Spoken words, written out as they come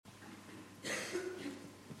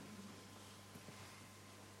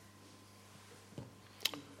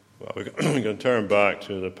Well, we can turn back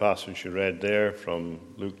to the passage you read there from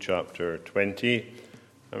Luke chapter 20,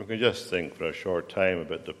 and we can just think for a short time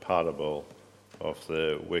about the parable of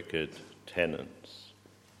the wicked tenants.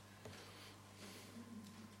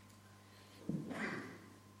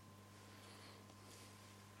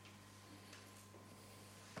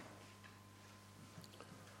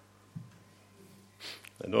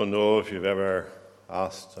 I don't know if you've ever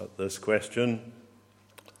asked this question.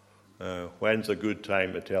 When's a good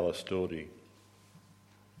time to tell a story?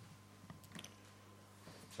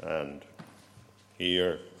 And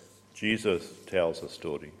here, Jesus tells a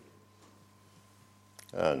story.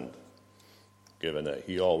 And given that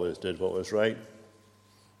he always did what was right,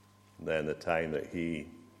 then the time that he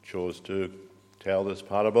chose to tell this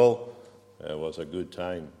parable was a good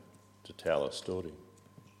time to tell a story.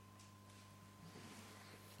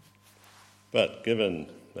 But given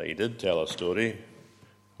that he did tell a story,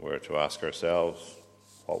 we're to ask ourselves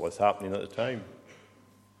what was happening at the time.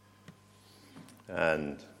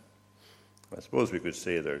 And I suppose we could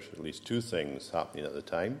say there's at least two things happening at the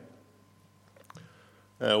time.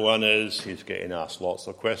 One is he's getting asked lots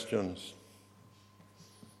of questions.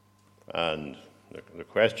 And the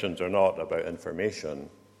questions are not about information.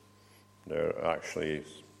 They're actually,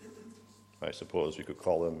 I suppose we could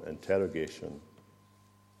call them interrogation.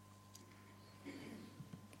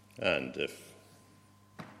 And if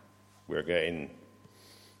we're getting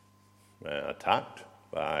attacked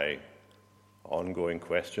by ongoing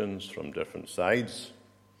questions from different sides,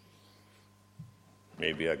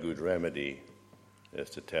 maybe a good remedy is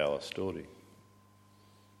to tell a story,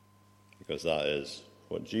 because that is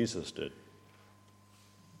what Jesus did.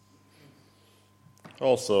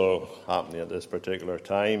 Also happening at this particular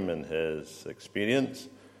time in his experience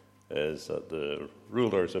is that the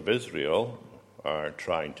rulers of Israel are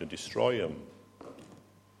trying to destroy him.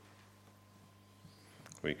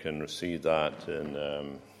 We can see that in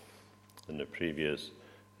the previous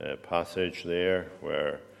passage there,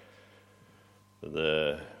 where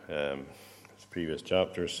the previous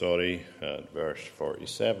chapter, at verse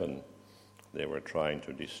 47, they were trying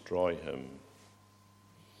to destroy him.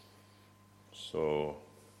 So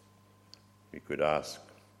we could ask,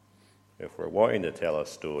 if we're wanting to tell a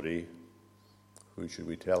story, who should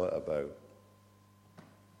we tell it about?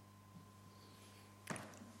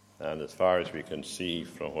 And as far as we can see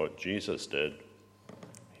from what Jesus did,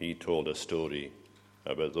 he told a story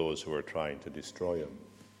about those who were trying to destroy him.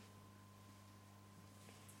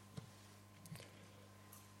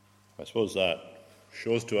 I suppose that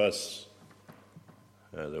shows to us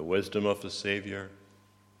the wisdom of the Savior,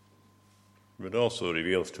 but also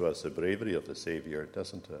reveals to us the bravery of the Savior,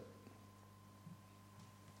 doesn't it?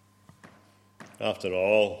 After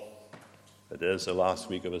all, it is the last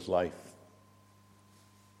week of his life.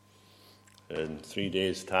 In 3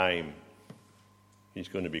 days' time, he's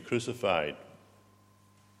going to be crucified.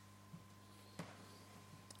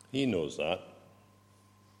 He knows that.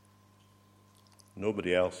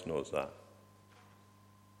 Nobody else knows that.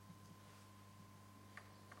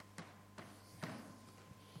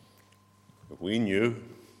 If we knew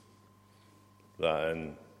that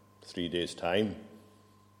in 3 days' time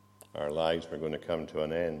our lives were going to come to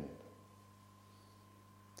an end,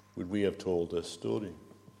 would we have told this story?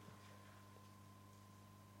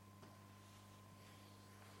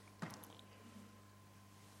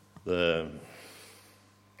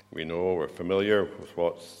 We know, we're familiar with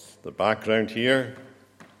what's the background here.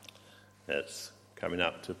 It's coming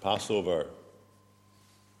up to Passover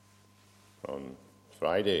on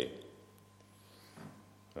Friday,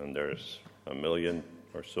 and there's 1 million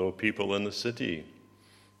or so people in the city,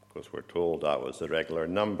 because we're told that was the regular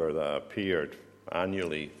number that appeared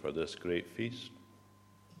annually for this great feast.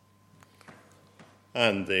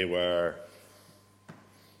 And they were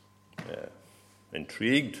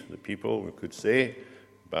intrigued, the people, we could say,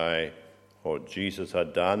 by what Jesus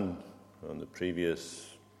had done on the previous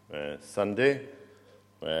Sunday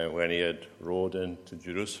when he had rode into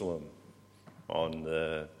Jerusalem on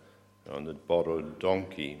the borrowed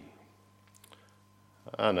donkey.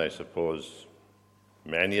 And I suppose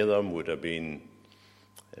many of them would have been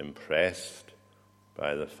impressed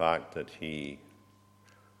by the fact that he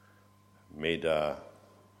made an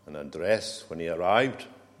address when he arrived.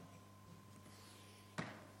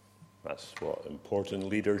 That's what important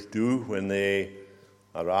leaders do when they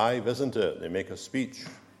arrive, isn't it? They make a speech.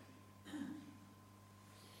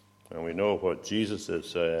 And we know what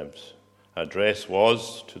Jesus' address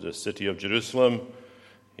was to the city of Jerusalem.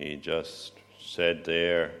 He just said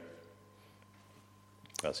there,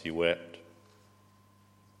 as he wept,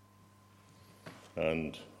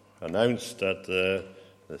 and announced that the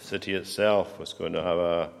city itself was going to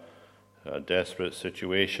have a desperate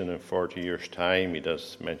situation in 40 years' time. He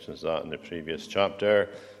mentions that in the previous chapter.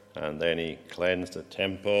 And then he cleansed the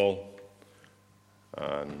temple,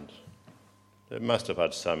 and it must have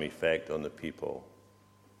had some effect on the people.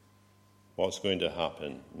 What's going to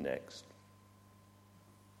happen next?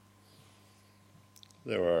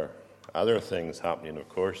 There were other things happening, of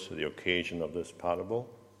course, to the occasion of this parable.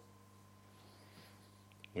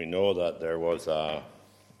 We know that there was a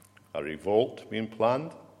revolt being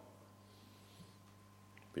planned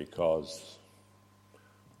because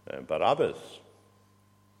Barabbas,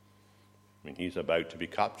 he's about to be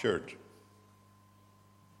captured.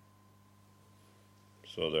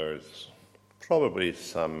 So there's probably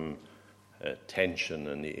some tension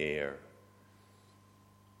in the air.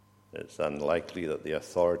 It's unlikely that the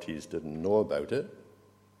authorities didn't know about it,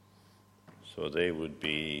 so they would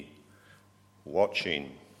be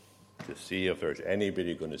watching to see if there's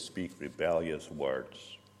anybody going to speak rebellious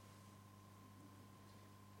words.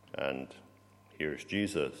 And here's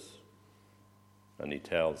Jesus, and he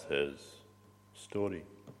tells his story.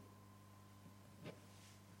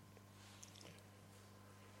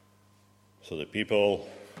 So the people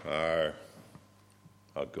are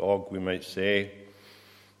agog, we might say.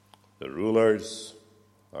 The rulers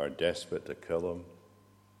are desperate to kill him.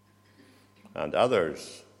 And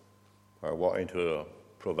others are wanting to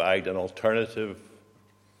provide an alternative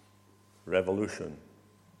revolution.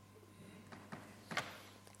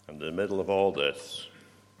 And in the middle of all this,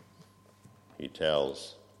 he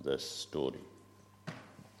tells this story.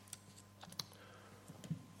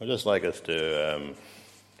 I'd just like us to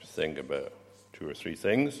think about two or three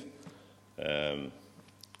things. The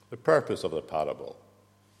purpose of the parable.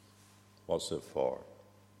 What's it for?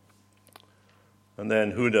 And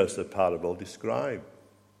then, who does the parable describe?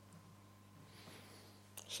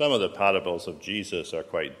 Some of the parables of Jesus are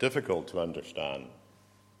quite difficult to understand,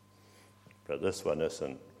 but this one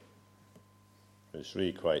isn't. It's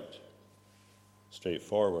really quite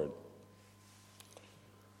straightforward.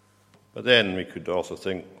 But then we could also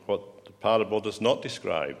think what the parable does not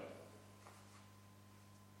describe.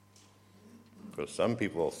 Because some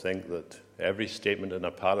people think that every statement in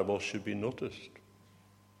a parable should be noticed.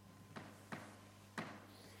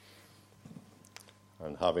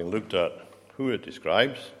 And having looked at who it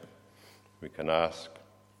describes, we can ask,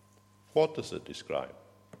 what does it describe?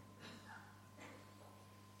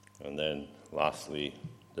 And then, lastly,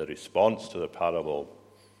 the response to the parable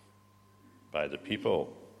by the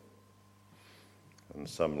people and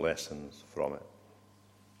some lessons from it.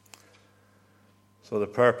 So the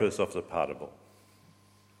purpose of the parable.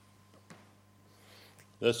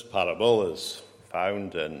 This parable is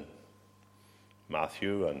found in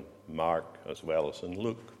Matthew and Mark as well as in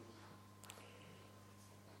Luke.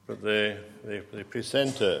 But they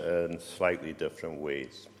present it in slightly different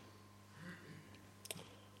ways.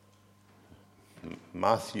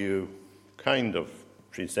 Matthew kind of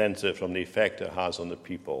presents it from the effect it has on the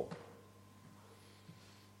people,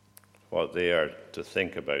 what they are to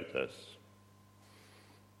think about this.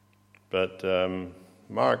 But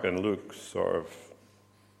Mark and Luke sort of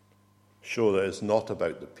show that it's not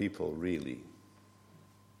about the people, really.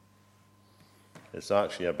 It's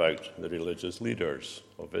actually about the religious leaders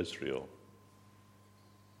of Israel.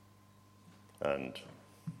 And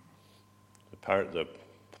the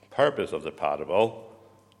purpose of the parable,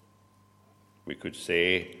 we could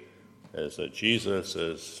say, is that Jesus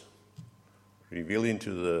is revealing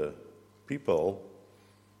to the people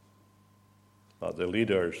that the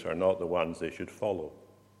leaders are not the ones they should follow.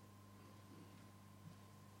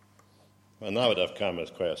 And that would have come as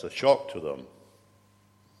quite as a shock to them,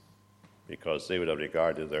 because they would have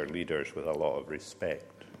regarded their leaders with a lot of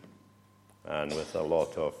respect and with a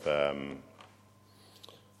lot of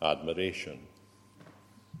admiration.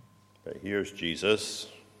 But here's Jesus.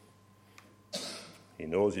 He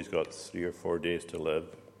knows he's got 3 or 4 days to live.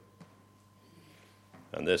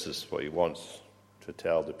 And this is what he wants to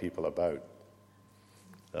tell the people about,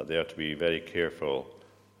 that they are to be very careful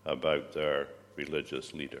about their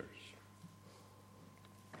religious leaders.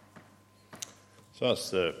 So that's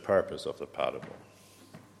the purpose of the parable.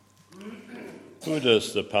 Who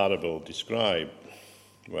does the parable describe?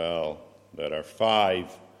 Well, there are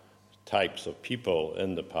 5 types of people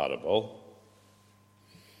in the parable.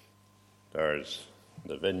 There's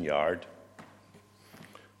the vineyard,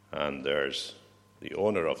 and there's the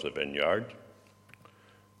owner of the vineyard,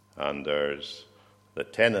 and there's the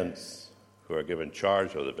tenants who are given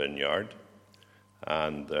charge of the vineyard,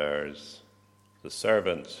 and there's the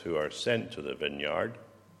servants who are sent to the vineyard,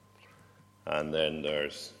 and then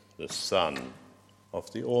there's the son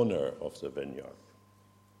of the owner of the vineyard.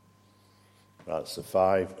 That's the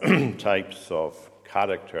 5 types of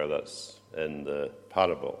character that's in the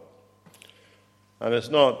parable. And it's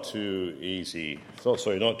not too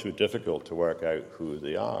not too difficult to work out who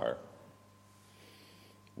they are.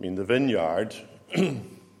 I mean, the vineyard,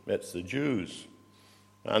 it's the Jews.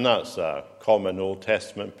 And that's a common Old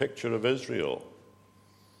Testament picture of Israel.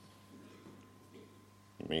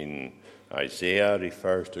 I mean, Isaiah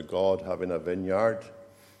refers to God having a vineyard,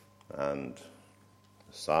 and the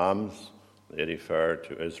Psalms, they refer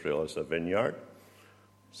to Israel as a vineyard.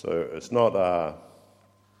 So it's not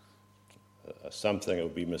something that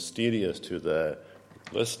would be mysterious to the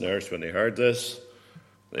listeners when they heard this.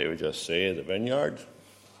 They would just say, the vineyard,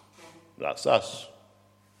 that's us.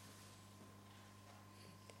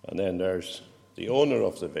 And then there's the owner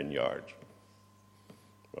of the vineyard.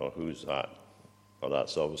 Well, who's that? Well,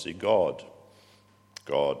 that's obviously God.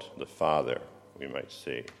 God the Father, we might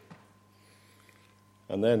say.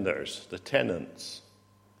 And then there's the tenants,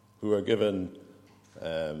 who are given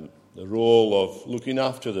the role of looking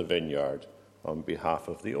after the vineyard on behalf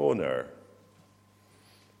of the owner.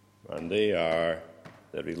 And they are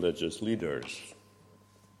the religious leaders.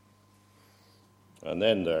 And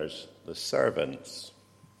then there's the servants.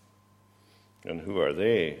 And who are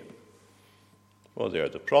they? Well, they're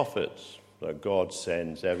the prophets that God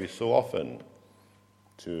sends every so often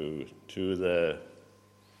to the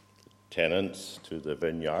tenants, to the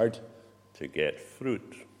vineyard, to get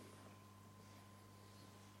fruit.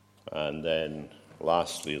 And then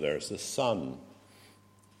lastly, there's the son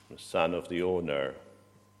of the owner.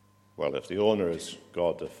 Well, if the owner is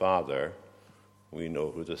God the Father, we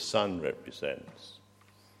know who the Son represents.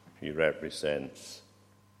 He represents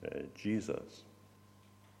Jesus.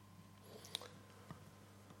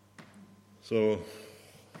 So,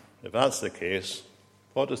 if that's the case,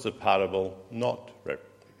 what does the parable not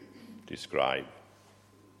describe?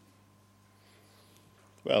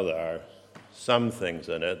 Well, there are some things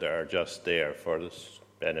in it that are just there for the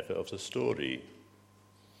benefit of the story.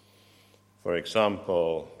 For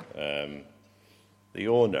example, the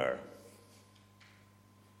owner.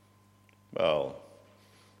 Well,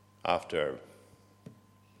 after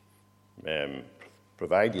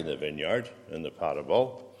providing the vineyard in the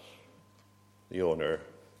parable, the owner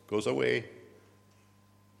goes away.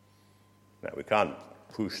 Now, we can't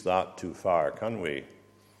push that too far, can we?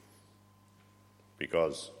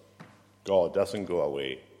 Because God doesn't go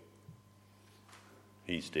away.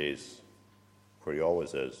 He stays where he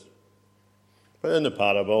always is. But in the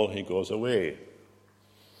parable, he goes away.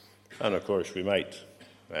 And of course, we might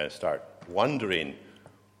start wondering,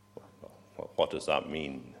 what does that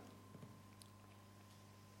mean?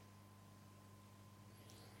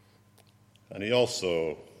 And he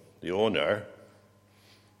also, the owner,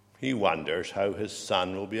 he wonders how his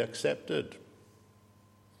son will be accepted.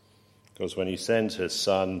 Because when he sends his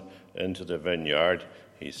son into the vineyard,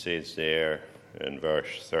 he says there in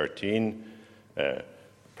verse 13,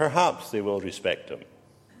 perhaps they will respect him.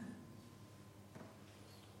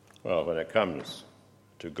 Well, when it comes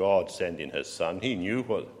to God sending his son, he knew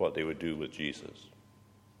what they would do with Jesus.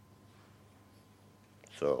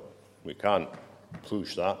 So we can't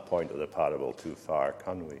push that point of the parable too far,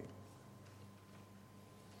 can we?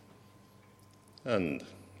 And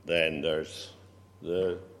then there's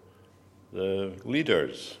the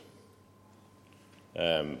leaders.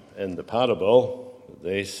 In the parable,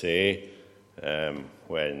 they say,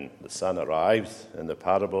 when the son arrives in the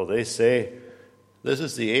parable, they say, this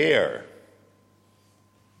is the heir.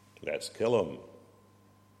 Let's kill him.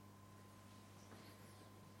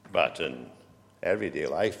 But in everyday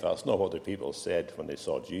life, that's not what the people said when they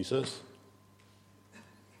saw Jesus.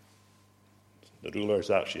 The rulers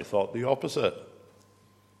actually thought the opposite.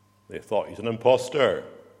 They thought he's an imposter.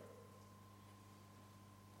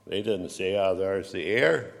 They didn't say, there's the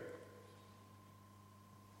heir.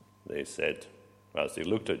 They said, as they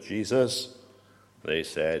looked at Jesus, they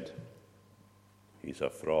said, he's a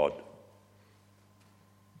fraud.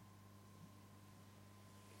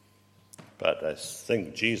 But I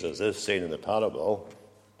think Jesus is saying in the parable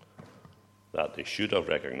that they should have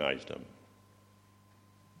recognized him.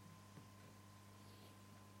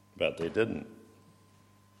 But they didn't.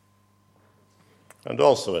 And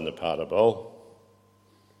also in the parable,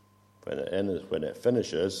 when it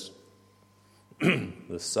finishes,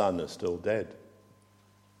 the son is still dead.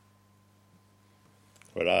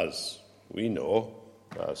 Whereas we know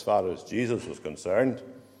that as far as Jesus was concerned,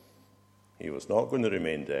 he was not going to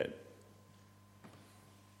remain dead.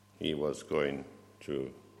 He was going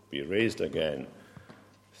to be raised again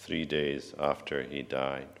 3 days after he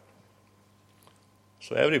died.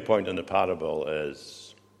 So every point in the parable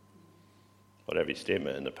or every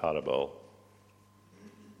statement in the parable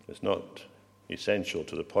It's not essential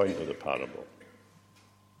to the point of the parable.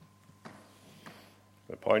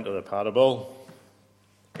 The point of the parable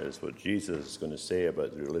is what Jesus is going to say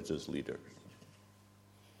about the religious leaders.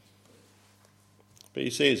 But he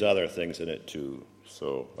says other things in it too,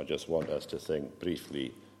 so I just want us to think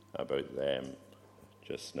briefly about them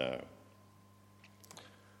just now.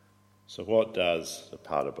 So what does the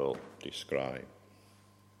parable describe?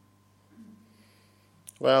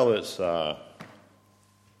 Well, it's a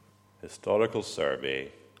historical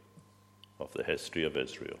survey of the history of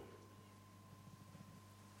Israel.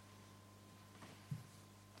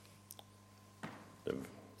 The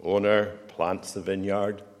owner plants the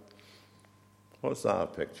vineyard. What's that a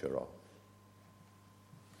picture of?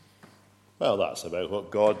 Well, that's about what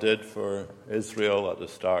God did for Israel at the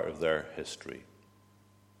start of their history.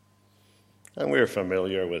 And we're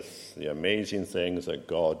familiar with the amazing things that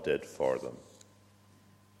God did for them.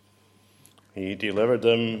 He delivered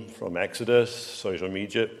them from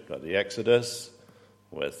Egypt at the Exodus,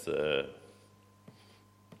 with the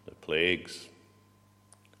plagues,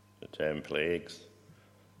 the 10 plagues.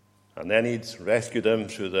 And then he'd rescued them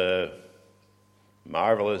through the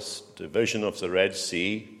marvelous division of the Red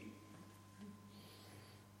Sea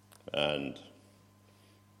and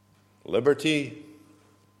liberty,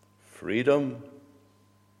 freedom.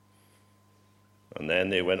 And then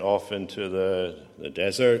they went off into the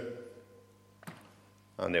desert,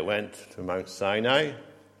 and they went to Mount Sinai,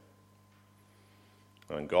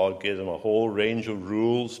 and God gave them a whole range of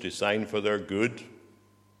rules designed for their good.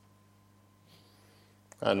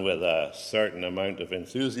 And with a certain amount of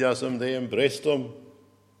enthusiasm, they embraced them.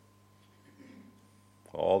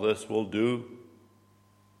 All this will do.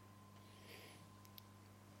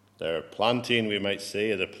 Their planting, we might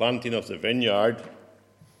say, the planting of the vineyard,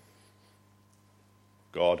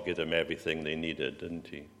 God gave them everything they needed, didn't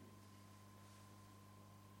he?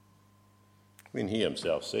 I mean, he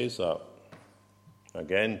himself says that.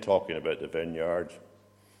 Again, talking about the vineyard,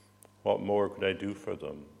 what more could I do for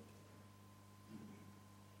them?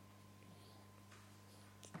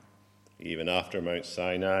 Even after Mount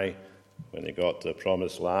Sinai, when they got to the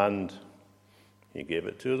promised land, he gave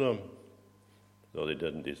it to them, though they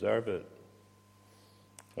didn't deserve it.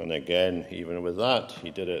 And again, even with that, he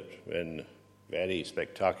did it in very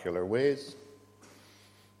spectacular ways.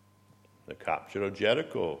 The capture of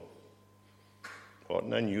Jericho. What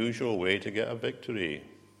an unusual way to get a victory,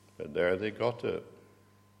 but there they got it.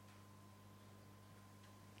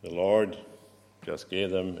 The Lord just gave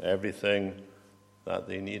them everything that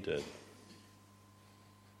they needed.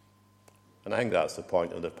 And I think that's the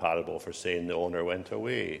point of the parable for saying the owner went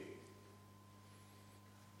away.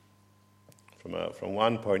 From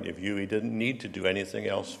one point of view, he didn't need to do anything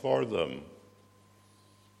else for them.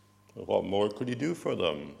 What more could he do for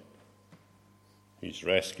them? He's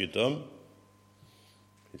rescued them.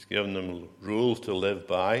 He's given them rules to live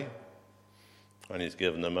by. And he's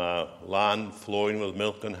given them a land flowing with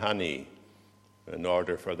milk and honey in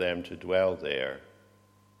order for them to dwell there.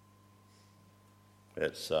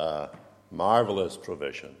 It's a marvelous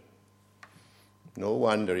provision. No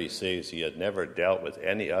wonder he says he had never dealt with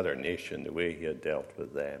any other nation the way he had dealt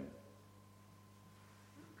with them.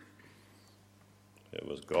 It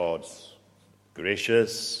was God's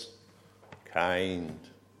gracious, kind,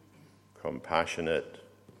 compassionate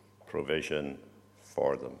provision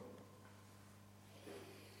for them.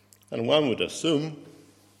 And one would assume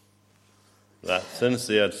that since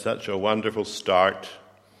they had such a wonderful start,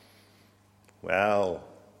 well,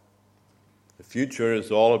 the future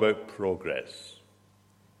is all about progress.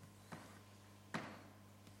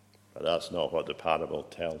 But that's not what the parable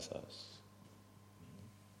tells us.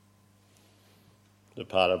 The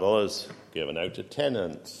parable is given out to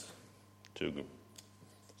tenants.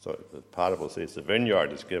 So the parable says the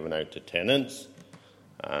vineyard is given out to tenants,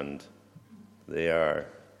 and their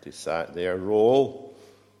role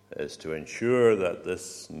is to ensure that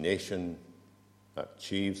this nation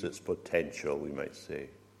achieves its potential, we might say.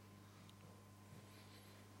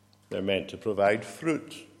 They're meant to provide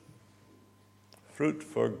fruit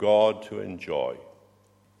for God to enjoy.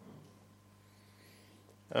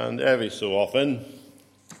 And every so often,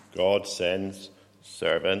 God sends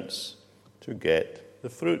servants to get the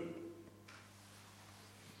fruit.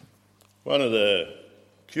 One of the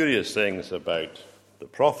curious things about the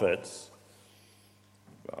prophets,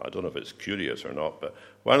 well, I don't know if it's curious or not, but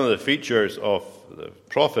one of the features of the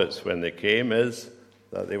prophets when they came is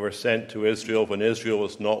that they were sent to Israel when Israel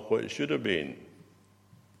was not what it should have been.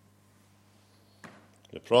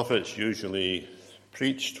 The prophets usually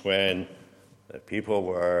preached when the people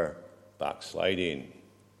were backsliding,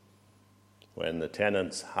 when the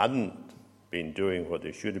tenants hadn't been doing what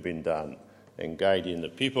they should have been done in guiding the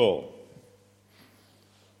people.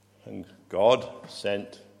 And God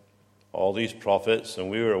sent all these prophets,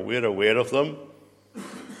 and we're aware of them.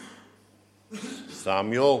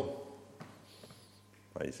 Samuel,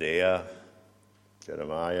 Isaiah,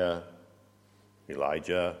 Jeremiah,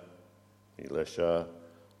 Elijah, Elisha,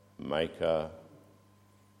 Micah,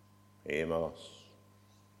 Amos,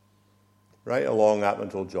 right along up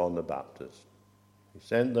until John the Baptist. He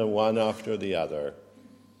sent them one after the other,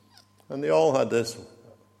 and they all had this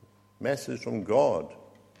message from God.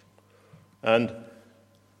 And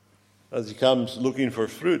as he comes looking for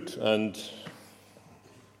fruit, and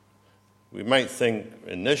we might think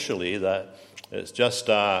initially that it's just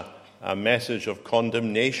a message of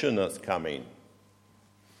condemnation that's coming.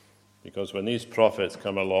 Because when these prophets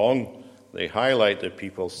come along, they highlight the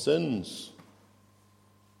people's sins.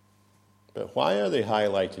 But why are they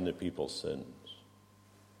highlighting the people's sins?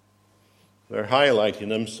 They're highlighting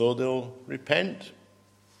them so they'll repent.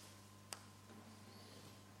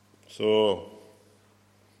 So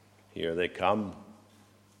here they come.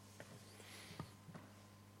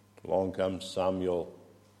 Along comes Samuel.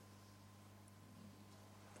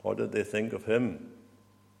 What did they think of him?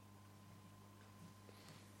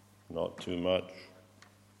 Not too much.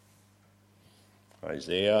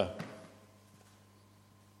 Isaiah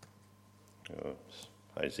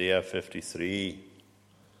 53,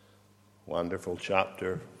 wonderful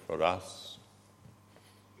chapter for us.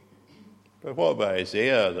 But what about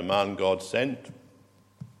Isaiah, the man God sent?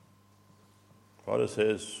 What does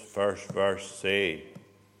his first verse say?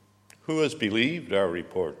 Who has believed our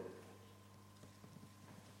report?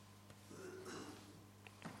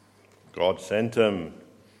 God sent him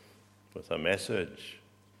with a message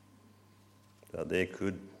that they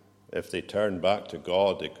could, if they turned back to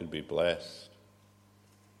God, they could be blessed.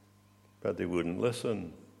 But they wouldn't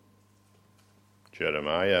listen.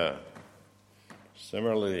 Jeremiah,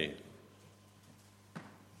 similarly.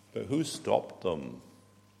 But who stopped them?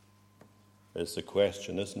 Is the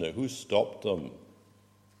question, isn't it? Who stopped them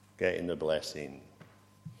getting the blessing?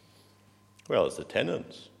 Well, it's the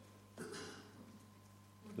tenants.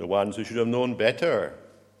 The ones who should have known better.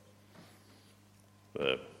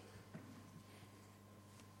 The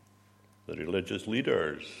religious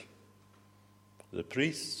leaders, the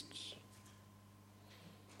priests,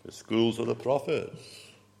 the schools of the prophets.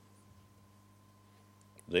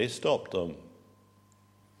 They stopped them.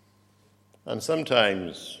 And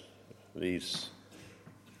sometimes these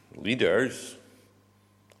leaders,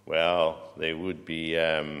 well, they would be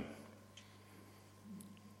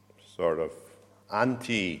sort of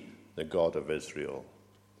anti the God of Israel.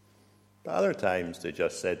 But other times they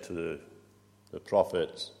just said to the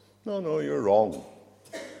prophets, no, you're wrong.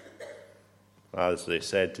 As they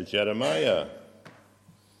said to Jeremiah,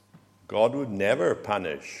 God would never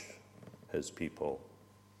punish his people.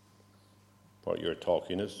 What you're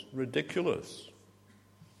talking is ridiculous.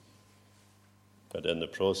 But in the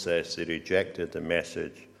process, they rejected the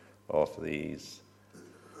message of these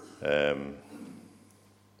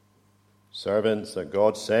servants that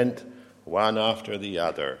God sent one after the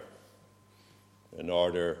other in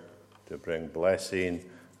order to bring blessing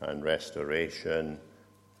and restoration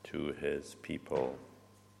to his people.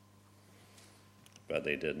 But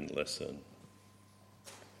they didn't listen.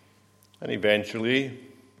 And eventually,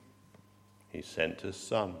 he sent his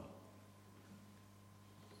son.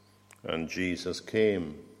 And Jesus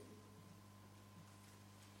came.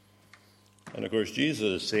 And of course,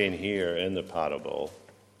 Jesus is saying here in the parable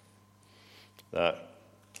that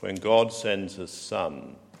when God sends his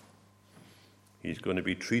son, he's going to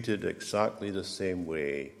be treated exactly the same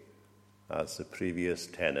way as the previous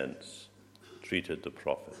tenants treated the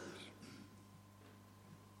prophets.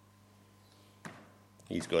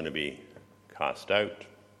 He's going to be cast out.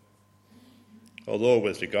 Although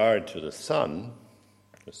with regard to the son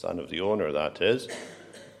of the owner, that is,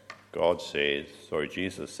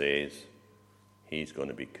 Jesus says, he's going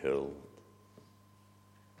to be killed.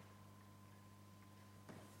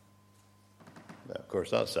 Now, of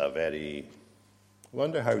course, that's I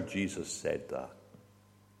wonder how Jesus said that.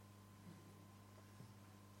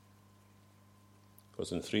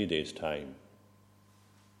 Because in 3 days' time,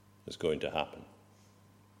 it's going to happen.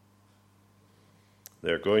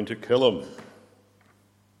 They're going to kill him.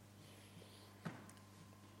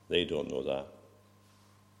 They don't know that.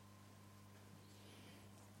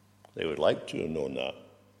 They would like to have known that.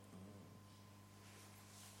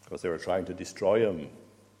 Because they were trying to destroy him.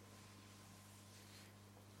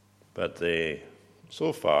 But they,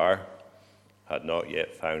 so far, had not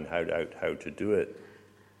yet found out how to do it.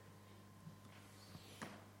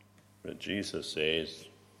 But Jesus says,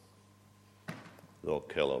 they'll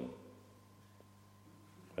kill him.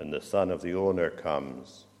 When the son of the owner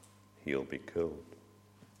comes, he'll be killed.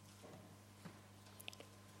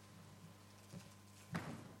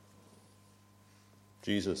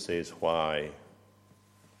 Jesus says why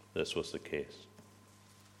this was the case.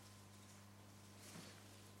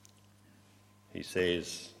 He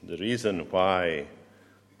says the reason why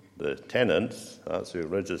the tenants, that's the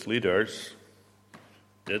religious leaders,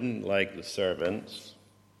 didn't like the servants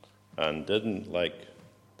and didn't like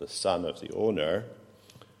the son of the owner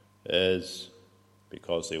is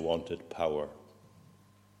because they wanted power.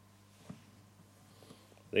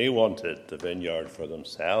 They wanted the vineyard for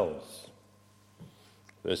themselves.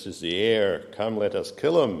 This is the heir. Come, let us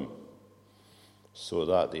kill him, so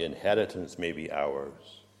that the inheritance may be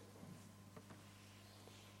ours.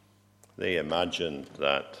 They imagined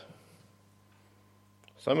that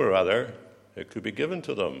some or other it could be given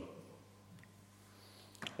to them.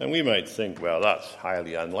 And we might think, well, that's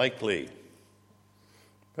highly unlikely.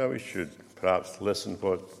 But we should perhaps listen to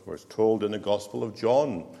what was told in the Gospel of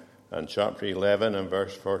John, and chapter 11 and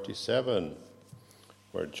verse 47,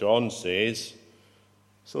 where John says,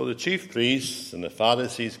 "So the chief priests and the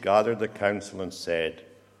Pharisees gathered the council and said,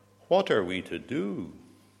 'What are we to do?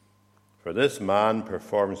 For this man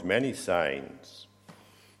performs many signs.'"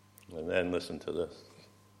 And then listen to this.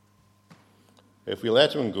 "If we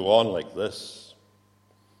let him go on like this,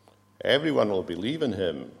 everyone will believe in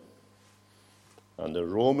him, and the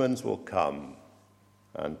Romans will come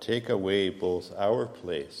and take away both our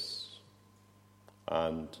place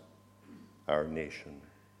and our nation."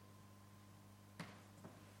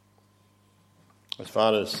 As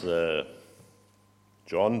far as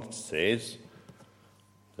John says,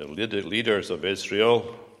 the leaders of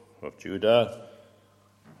Israel, of Judah,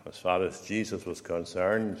 as far as Jesus was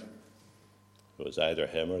concerned, it was either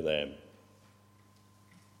him or them.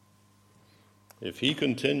 If he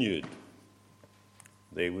continued,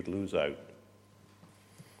 they would lose out.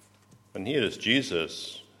 And here is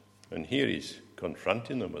Jesus, and here he's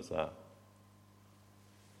confronting them with that.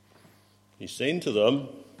 He's saying to them,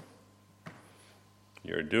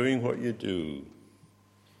 you're doing what you do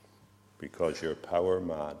because you're power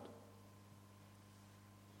mad.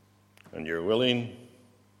 And you're willing,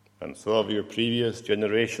 and so have your previous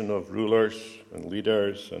generation of rulers and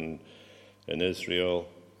leaders in Israel.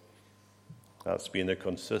 That's been a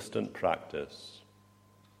consistent practice.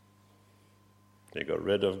 They got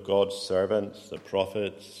rid of God's servants, the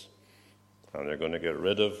prophets, and they're going to get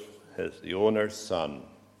rid of the owner's son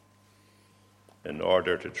in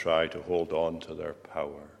order to try to hold on to their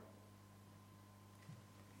power.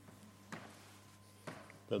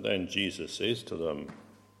 But then Jesus says to them,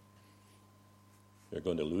 you're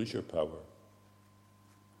going to lose your power.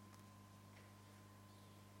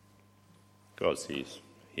 Because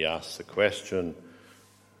he asks the question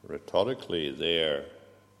rhetorically there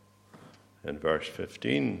in verse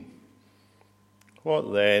 15.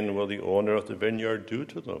 What then will the owner of the vineyard do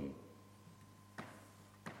to them?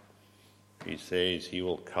 He says he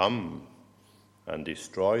will come and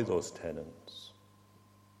destroy those tenants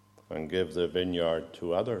and give the vineyard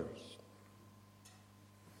to others.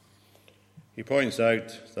 He points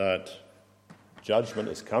out that judgment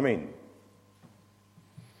is coming.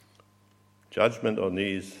 Judgment on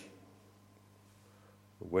these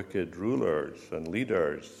wicked rulers and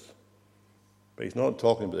leaders. But he's not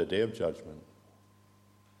talking about the day of judgment.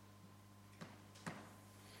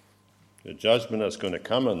 The judgment that's going to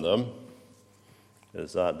come on them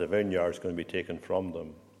is that the vineyard is going to be taken from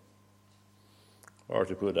them. Or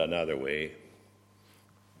to put it another way,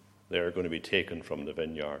 they're going to be taken from the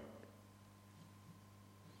vineyard.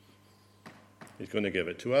 He's going to give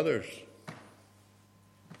it to others.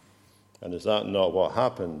 And is that not what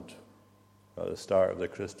happened at the start of the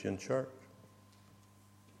Christian church?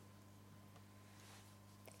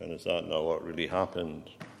 And is that not what really happened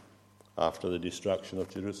after the destruction of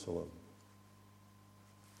Jerusalem?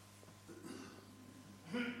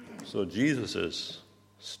 So Jesus'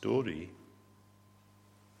 story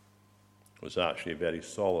was actually very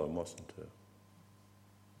solemn, wasn't it?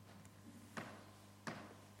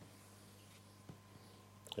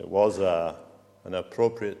 It was an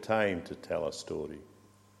appropriate time to tell a story.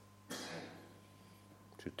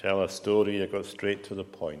 To tell a story that got straight to the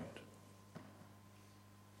point.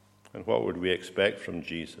 And what would we expect from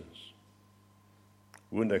Jesus?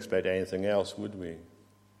 We wouldn't expect anything else, would we? I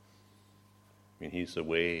mean, he's the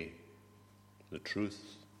way, the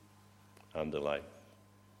truth, and the life.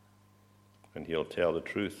 And he'll tell the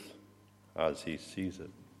truth as he sees it.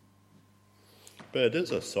 But it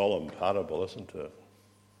is a solemn parable, isn't it?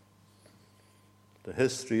 The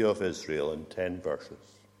history of Israel in 10 verses.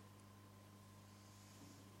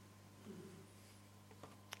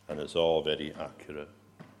 and it's all very accurate.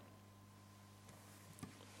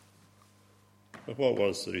 But what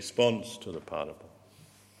was the response to the parable?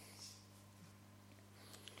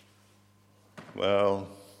 Well,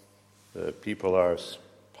 the people are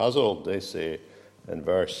puzzled. They say in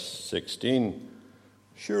verse 16,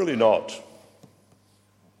 "Surely not."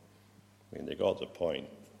 I mean, they got the point.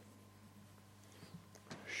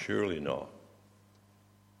 Surely not.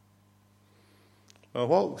 Now,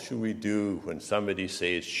 what should we do when somebody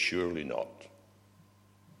says, "Surely not"?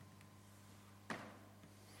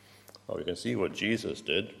 Well, we can see what Jesus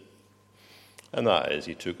did, and that is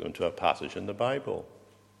he took them to a passage in the Bible.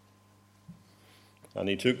 And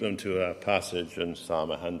he took them to a passage in Psalm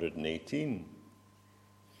 118.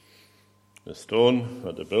 The stone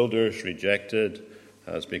that the builders rejected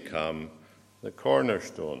has become the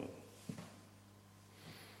cornerstone.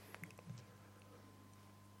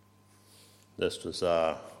 This was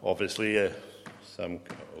obviously some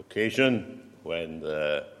occasion when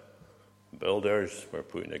the builders were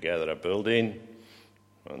putting together a building,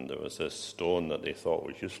 and there was this stone that they thought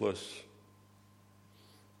was useless.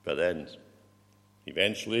 But then,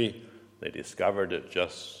 eventually, they discovered it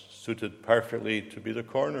just suited perfectly to be the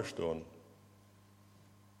cornerstone.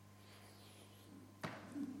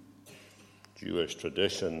 Jewish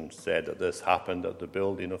tradition said that this happened at the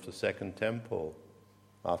building of the Second Temple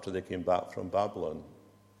after they came back from Babylon.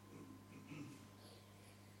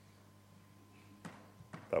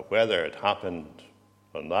 But whether it happened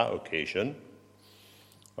on that occasion,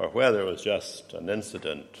 or whether it was just an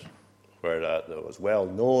incident where it was well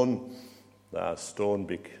known that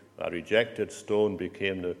a rejected stone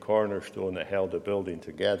became the cornerstone that held the building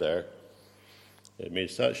together, it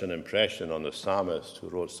made such an impression on the psalmist who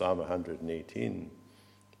wrote Psalm 118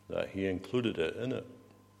 that he included it in it.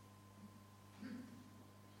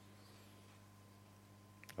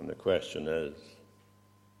 And the question is,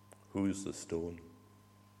 who's the stone?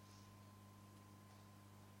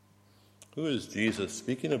 Who is Jesus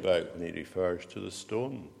speaking about when he refers to the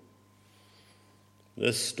stone?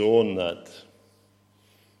 This stone that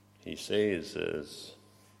he says is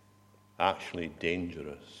actually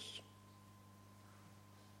dangerous.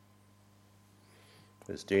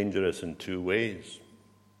 It's dangerous in two ways.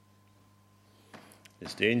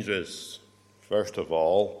 It's dangerous, first of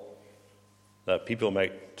all, that people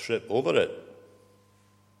might trip over it.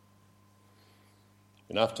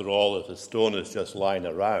 And after all, if the stone is just lying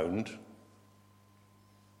around,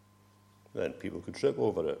 then people could trip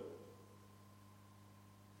over it.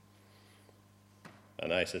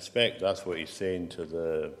 And I suspect that's what he's saying to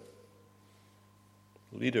the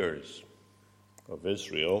leaders of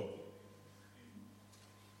Israel.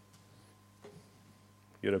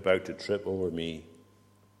 You're about to trip over me,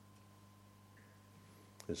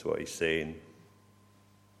 is what he's saying.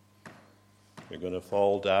 You're going to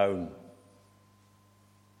fall down.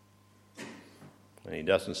 And he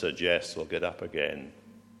doesn't suggest they'll get up again.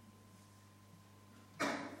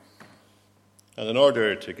 And in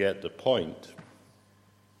order to get the point,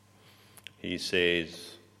 he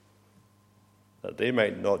says that they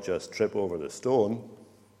might not just trip over the stone,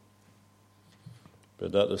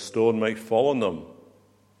 but that the stone might fall on them.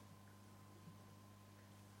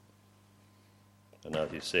 And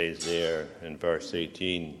as he says there in verse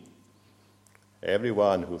 18,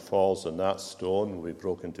 everyone who falls on that stone will be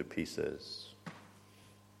broken to pieces.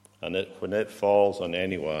 And when it falls on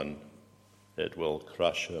anyone, it will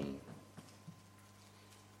crush him.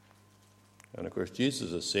 And of course,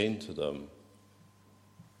 Jesus is saying to them,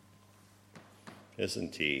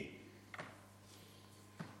 isn't he?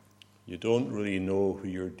 You don't really know who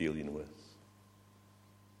you're dealing with.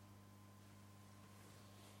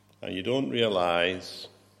 And you don't realize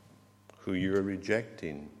who you're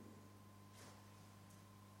rejecting.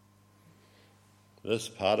 This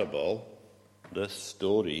parable, this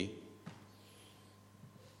story,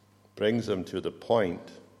 brings them to the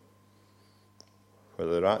point where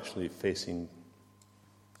they're actually facing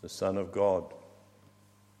the Son of God.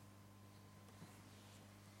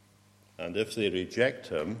 And if they reject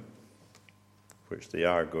him, which they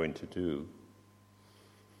are going to do,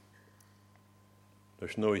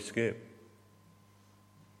 there's no escape.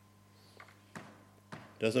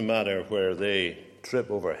 Doesn't matter where they trip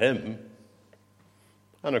over him.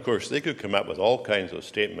 And of course, they could come up with all kinds of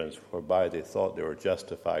statements whereby they thought they were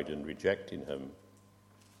justified in rejecting him.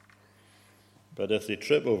 But if they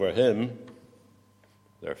trip over him,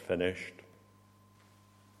 they're finished.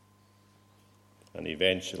 And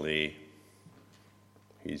eventually,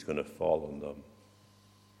 he's going to fall on them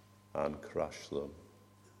and crush them.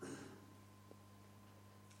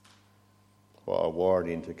 What a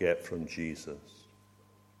warning to get from Jesus.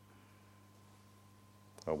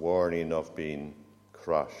 a warning of being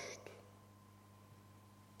crushed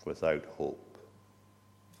without hope.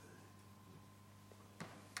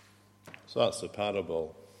 So that's the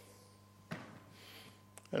parable.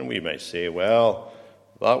 And we might say, well,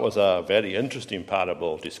 that was a very interesting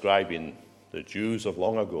parable describing the Jews of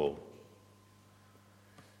long ago.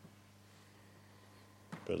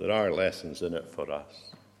 But there are lessons in it for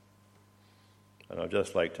us. And I'd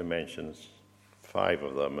just like to mention 5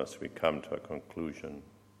 of them as we come to a conclusion.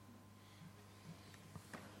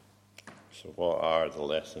 So what are the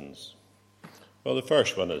lessons? Well, the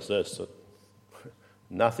first one is this, that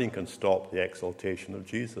nothing can stop the exaltation of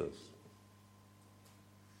Jesus.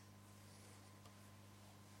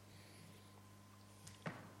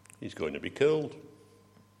 He's going to be killed.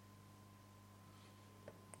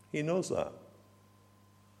 He knows that.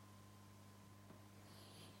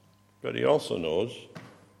 But he also knows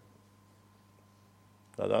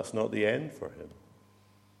that that's not the end for him.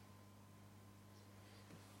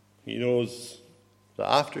 He knows that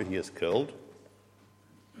after he is killed,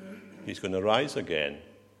 he's going to rise again.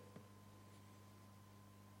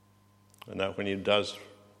 And that when he does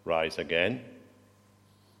rise again,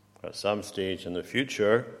 at some stage in the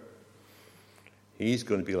future, he's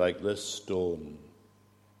going to be like this stone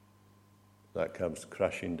that comes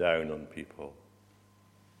crashing down on people.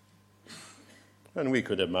 And we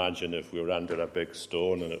could imagine if we were under a big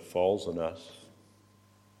stone and it falls on us,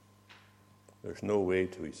 there's no way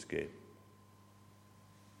to escape.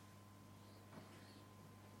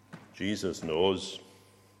 Jesus knows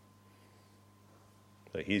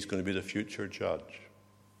that he's going to be the future judge.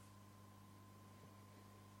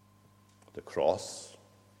 The cross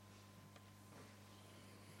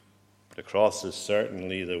is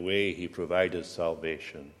certainly the way he provided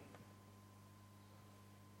salvation.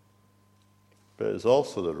 But it's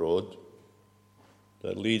also the road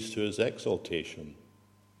that leads to his exaltation.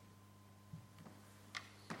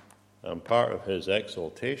 And part of his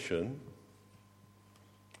exaltation,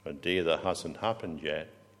 a day that hasn't happened yet,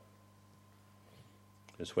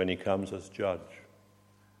 is when he comes as judge.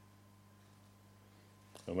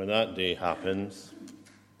 And when that day happens,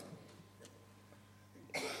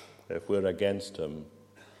 if we're against him,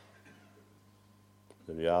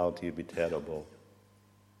 the reality will be terrible.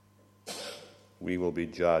 We will be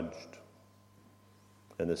judged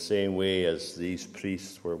in the same way as these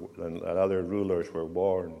priests were and other rulers were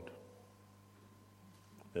warned.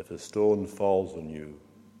 If a stone falls on you,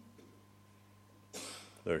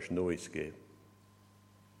 there's no escape.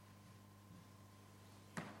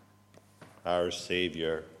 Our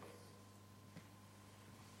Savior,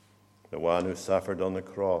 the one who suffered on the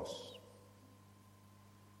cross,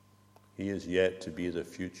 he is yet to be the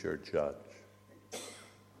future judge.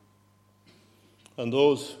 And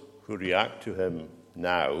those who react to him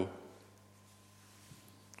now,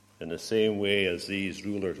 in the same way as these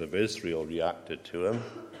rulers of Israel reacted to him,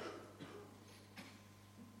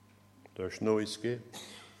 there's no escape.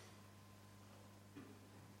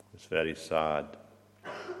 It's very sad,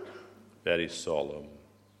 very solemn,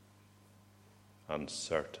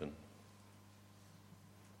 uncertain.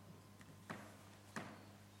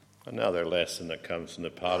 Another lesson that comes from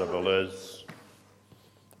the parable is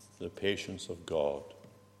the patience of God.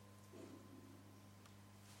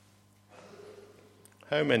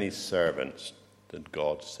 How many servants did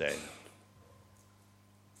God send?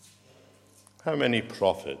 How many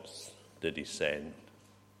prophets did he send?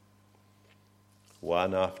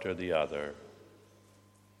 One after the other.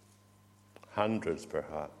 Hundreds,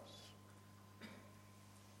 perhaps.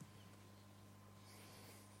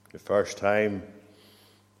 The first time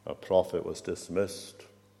a prophet was dismissed,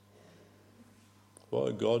 what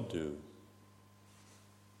did God do?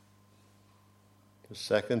 The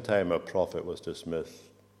second time a prophet was dismissed,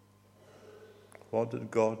 what did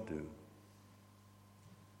God do?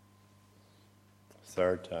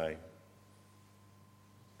 Third time.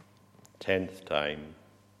 10th time.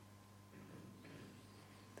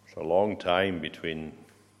 It's a long time between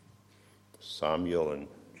Samuel and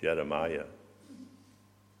Jeremiah.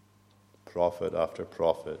 Prophet after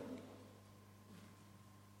prophet.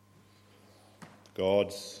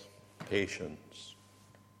 God's patience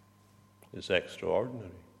is extraordinary.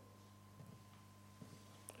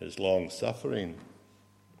 His long suffering.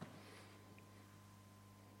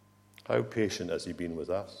 How patient has he been with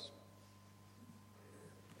us?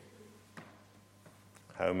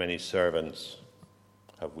 How many servants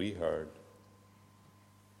have we heard?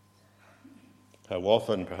 How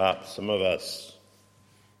often, perhaps, some of us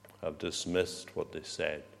have dismissed what they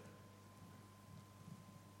said.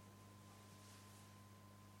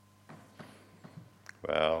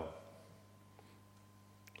 Well,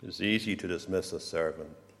 It's easy to dismiss a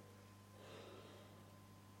servant,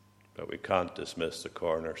 but we can't dismiss the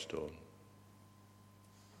cornerstone.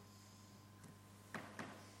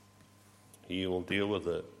 He will deal with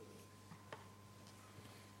it.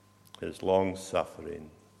 His long-suffering,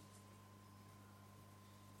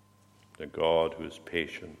 the God who is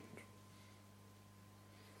patient,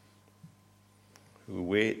 who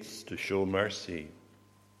waits to show mercy.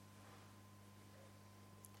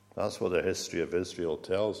 That's what the history of Israel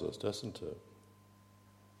tells us, doesn't it?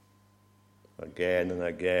 Again and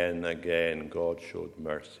again and again, God showed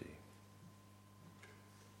mercy.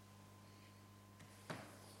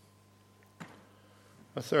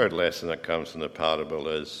 A third lesson that comes from the parable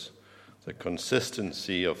is the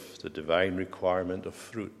consistency of the divine requirement of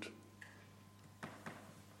fruit.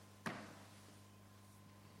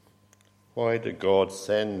 Why did God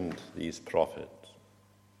send these prophets?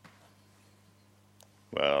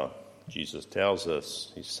 Well, Jesus tells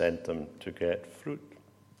us he sent them to get fruit.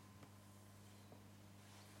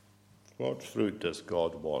 What fruit does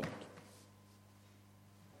God want?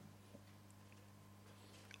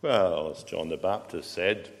 Well, as John the Baptist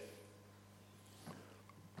said,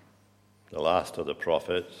 the last of the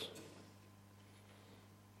prophets,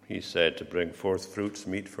 he said to bring forth fruits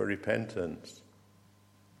meet for repentance.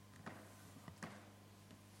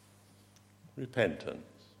 Repentance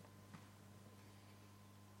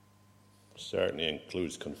certainly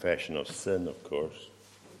includes confession of sin, of course.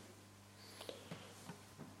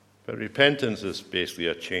 But repentance is basically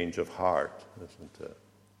a change of heart, isn't it?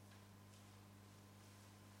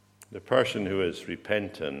 The person who is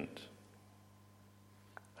repentant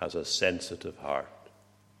has a sensitive heart.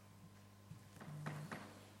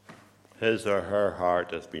 His or her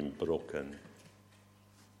heart has been broken.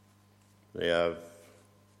 They have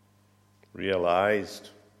realized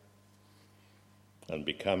and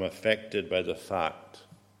become affected by the fact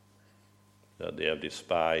that they have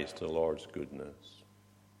despised the Lord's goodness.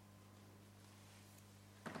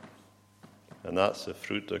 And that's the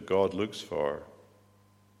fruit that God looks for.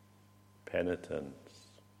 Penitence.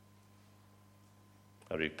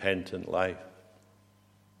 A repentant life.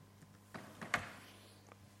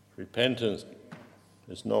 Repentance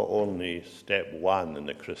is not only step one in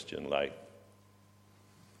the Christian life.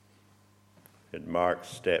 It marks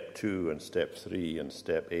step 2 and step 3 and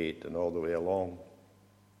step 8 and all the way along.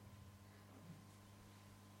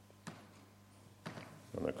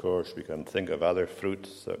 And of course, we can think of other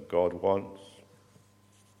fruits that God wants.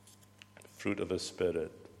 Fruit of the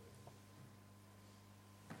Spirit.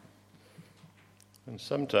 And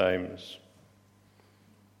sometimes,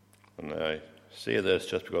 and I say this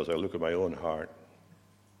just because I look at my own heart,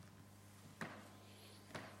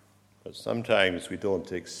 but sometimes we don't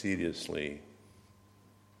take seriously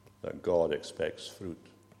that God expects fruit.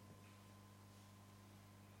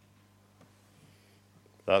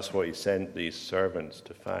 That's what he sent these servants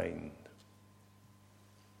to find.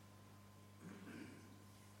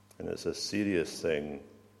 And it's a serious thing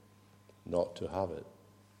not to have it.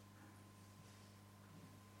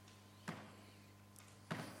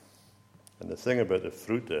 And the thing about the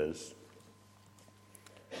fruit is,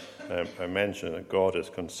 I mentioned that God is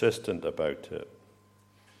consistent about it.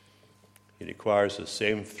 He requires the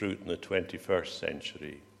same fruit in the 21st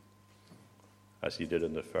century as he did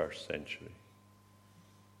in the first century.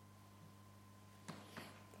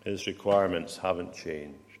 His requirements haven't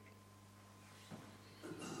changed.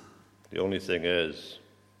 The only thing is,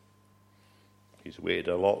 he's waited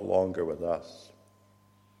a lot longer with us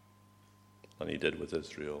than he did with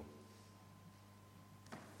Israel.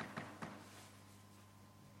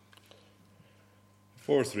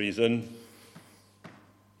 Fourth reason,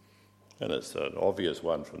 and it's an obvious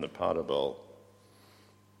one from the parable,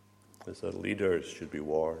 is that leaders should be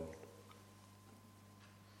warned.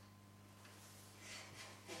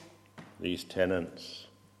 These tenants,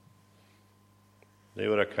 they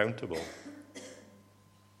were accountable.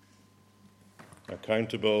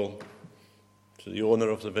 Accountable to the owner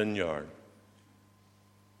of the vineyard.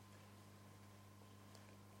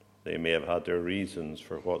 They may have had their reasons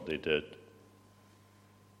for what they did.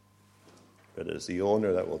 But it's the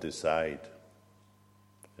owner that will decide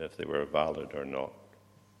if they were valid or not.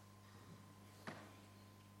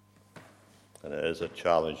 And it is a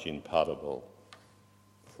challenging parable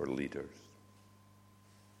for leaders.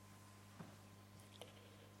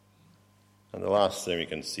 And the last thing we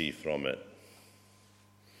can see from it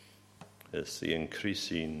is the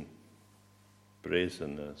increasing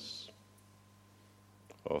brazenness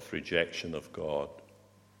of rejection of God.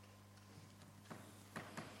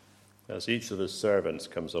 As each of the servants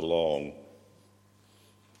comes along,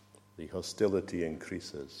 the hostility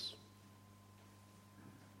increases.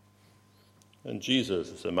 And Jesus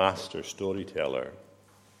is a master storyteller.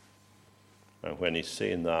 And when he's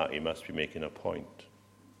saying that, he must be making a point.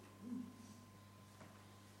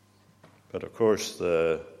 But of course,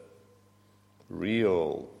 the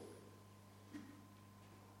real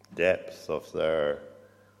depth of their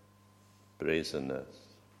brazenness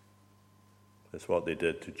is what they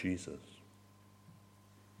did to Jesus.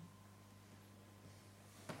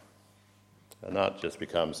 And that just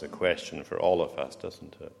becomes a question for all of us,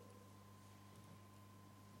 doesn't it?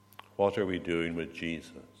 What are we doing with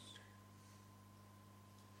Jesus?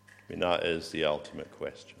 I mean, that is the ultimate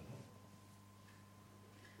question.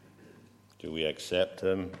 Do we accept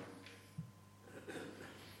him?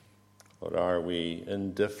 Or are we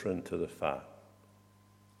indifferent to the fact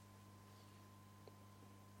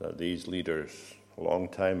that these leaders a long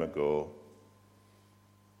time ago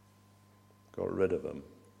got rid of him,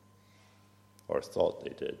 or thought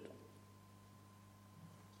they did?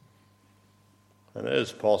 And it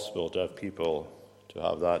is possible to have people to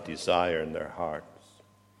have that desire in their hearts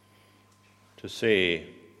to say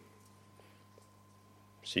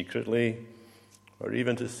secretly, or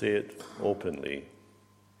even to say it openly,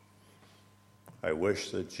 I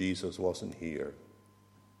wish that Jesus wasn't here.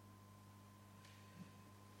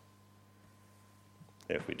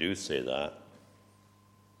 If we do say that,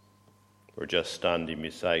 we're just standing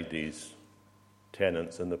beside these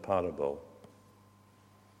tenants in the parable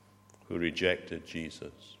who rejected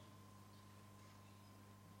Jesus.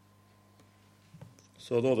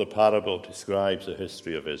 So though the parable describes the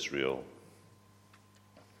history of Israel,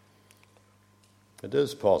 it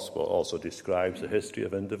is possible also describes the history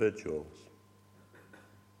of individuals.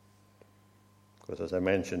 Because as I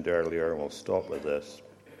mentioned earlier, and we'll stop with this,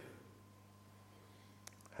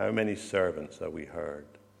 how many servants have we heard?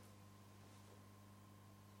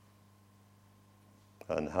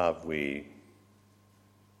 And have we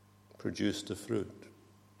produced the fruit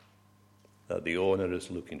that the owner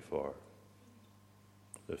is looking for?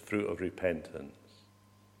 The fruit of repentance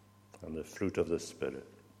and the fruit of the Spirit.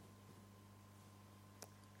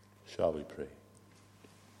 Shall we pray?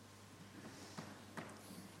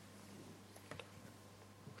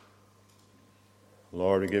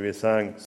 Lord, we give you thanks